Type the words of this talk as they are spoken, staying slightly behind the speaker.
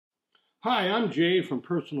Hi, I'm Jay from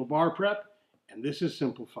Personal Bar Prep, and this is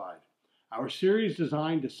Simplified, our series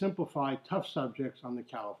designed to simplify tough subjects on the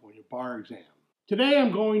California bar exam. Today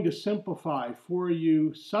I'm going to simplify for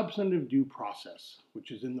you substantive due process,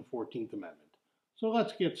 which is in the 14th Amendment. So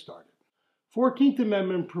let's get started. 14th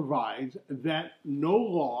Amendment provides that no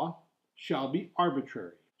law shall be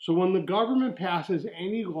arbitrary. So when the government passes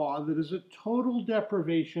any law that is a total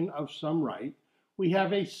deprivation of some right, we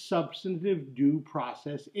have a substantive due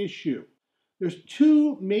process issue. There's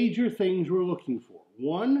two major things we're looking for.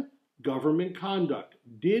 One, government conduct.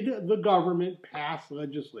 Did the government pass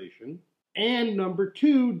legislation? And number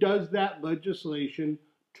two, does that legislation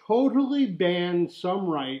totally ban some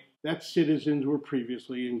right that citizens were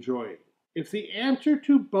previously enjoying? If the answer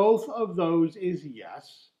to both of those is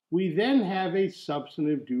yes, we then have a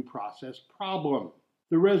substantive due process problem.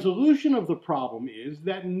 The resolution of the problem is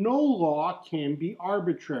that no law can be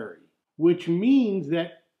arbitrary, which means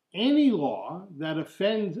that any law that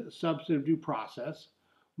offends substantive due process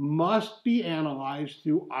must be analyzed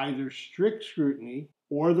through either strict scrutiny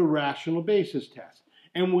or the rational basis test.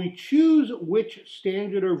 And we choose which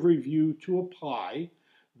standard of review to apply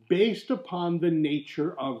based upon the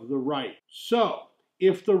nature of the right. So,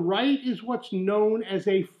 if the right is what's known as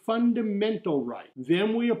a fundamental right,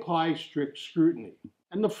 then we apply strict scrutiny.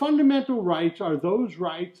 And the fundamental rights are those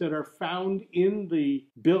rights that are found in the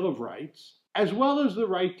Bill of Rights, as well as the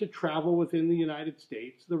right to travel within the United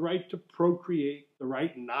States, the right to procreate, the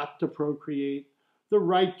right not to procreate, the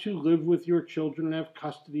right to live with your children and have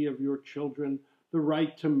custody of your children, the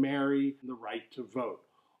right to marry, and the right to vote.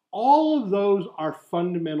 All of those are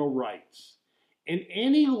fundamental rights. And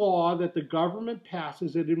any law that the government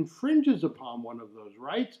passes that infringes upon one of those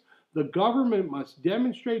rights, the government must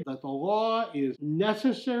demonstrate that the law is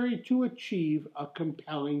necessary to achieve a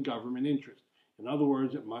compelling government interest. In other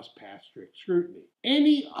words, it must pass strict scrutiny.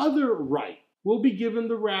 Any other right will be given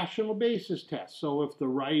the rational basis test. So if the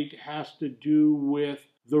right has to do with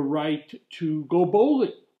the right to go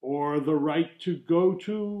bowling, or the right to go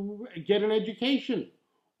to get an education,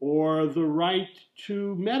 or the right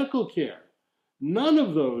to medical care, none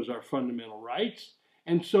of those are fundamental rights.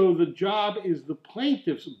 And so the job is the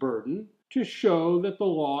plaintiff's burden to show that the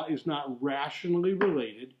law is not rationally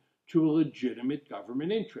related to a legitimate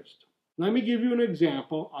government interest. Let me give you an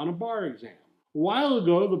example on a bar exam. A while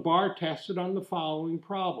ago, the bar tested on the following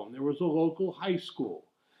problem. There was a local high school.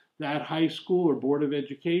 That high school or Board of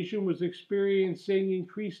Education was experiencing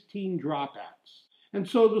increased teen dropouts. And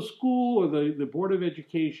so the school or the Board of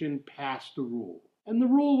Education passed a rule. And the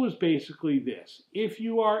rule was basically this: if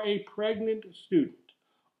you are a pregnant student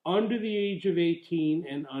under the age of 18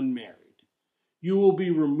 and unmarried, you will be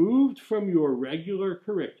removed from your regular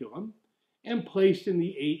curriculum and placed in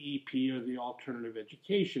the AEP, or the Alternative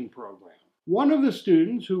Education Program. One of the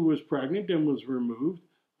students who was pregnant and was removed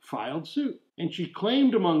filed suit, and she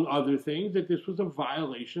claimed, among other things, that this was a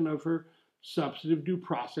violation of her substantive due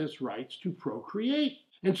process rights to procreate.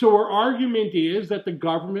 And so her argument is that the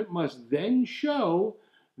government must then show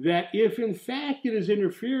that if in fact it is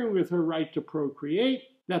interfering with her right to procreate,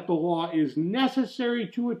 that the law is necessary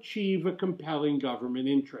to achieve a compelling government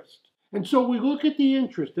interest. And so we look at the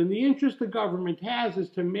interest, and the interest the government has is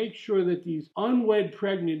to make sure that these unwed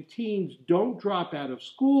pregnant teens don't drop out of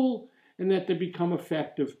school and that they become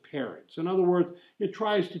effective parents. In other words, it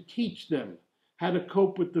tries to teach them how to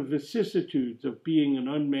cope with the vicissitudes of being an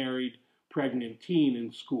unmarried pregnant teen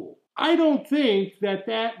in school. I don't think that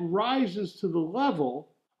that rises to the level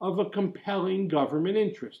of a compelling government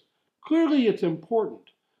interest. Clearly it's important,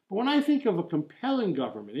 but when I think of a compelling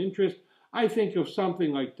government interest, I think of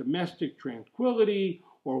something like domestic tranquility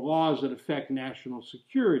or laws that affect national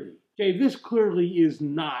security. Okay, this clearly is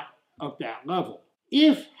not of that level.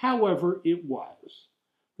 If, however, it was,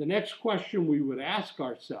 the next question we would ask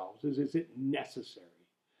ourselves is it necessary?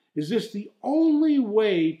 Is this the only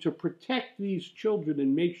way to protect these children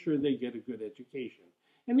and make sure they get a good education?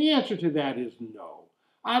 And the answer to that is no.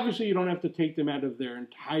 Obviously, you don't have to take them out of their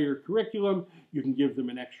entire curriculum. You can give them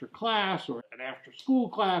an extra class or an after-school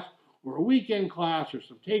class or a weekend class or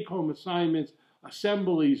some take-home assignments,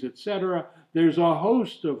 assemblies, etc. There's a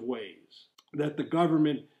host of ways that the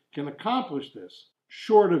government can accomplish this,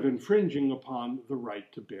 short of infringing upon the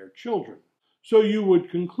right to bear children. So you would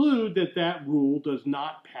conclude that that rule does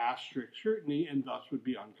not pass strict scrutiny and thus would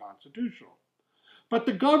be unconstitutional. But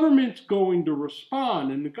the government's going to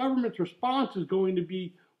respond, and the government's response is going to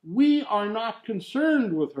be, we are not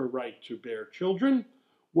concerned with her right to bear children.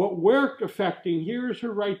 What we're affecting here is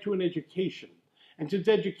her right to an education. And since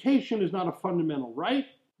education is not a fundamental right,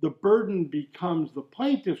 the burden becomes the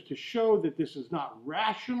plaintiff's to show that this is not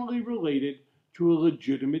rationally related to a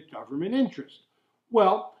legitimate government interest?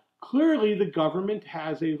 Well, clearly the government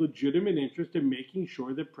has a legitimate interest in making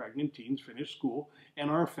sure that pregnant teens finish school and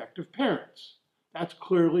are effective parents. That's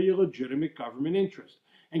clearly a legitimate government interest.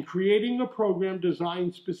 And creating a program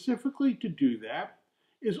designed specifically to do that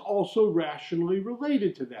is also rationally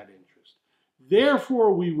related to that interest.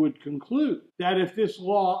 Therefore, we would conclude that if this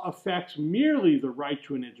law affects merely the right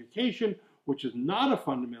to an education, which is not a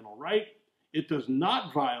fundamental right, it does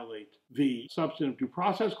not violate the Substantive Due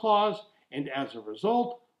Process Clause, and as a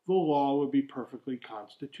result, the law would be perfectly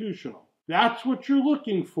constitutional. That's what you're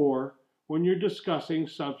looking for when you're discussing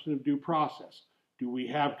substantive due process. Do we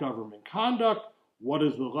have government conduct? What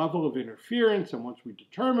is the level of interference? And once we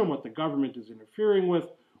determine what the government is interfering with,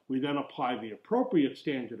 we then apply the appropriate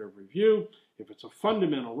standard of review. If it's a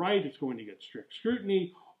fundamental right, it's going to get strict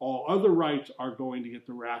scrutiny. All other rights are going to get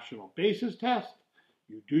the rational basis test.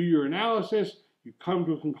 You do your analysis, you come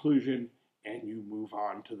to a conclusion, and you move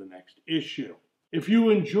on to the next issue. If you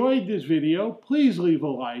enjoyed this video, please leave a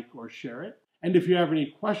like or share it. And if you have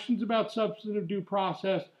any questions about substantive due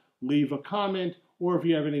process, leave a comment. Or if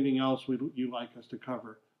you have anything else you'd like us to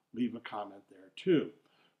cover, leave a comment there too.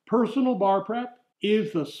 Personal Bar Prep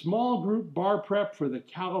is the small group bar prep for the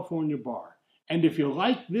California Bar. And if you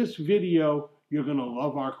like this video, you're going to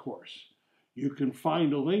love our course. You can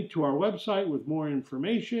find a link to our website with more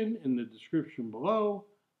information in the description below.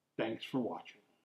 Thanks for watching.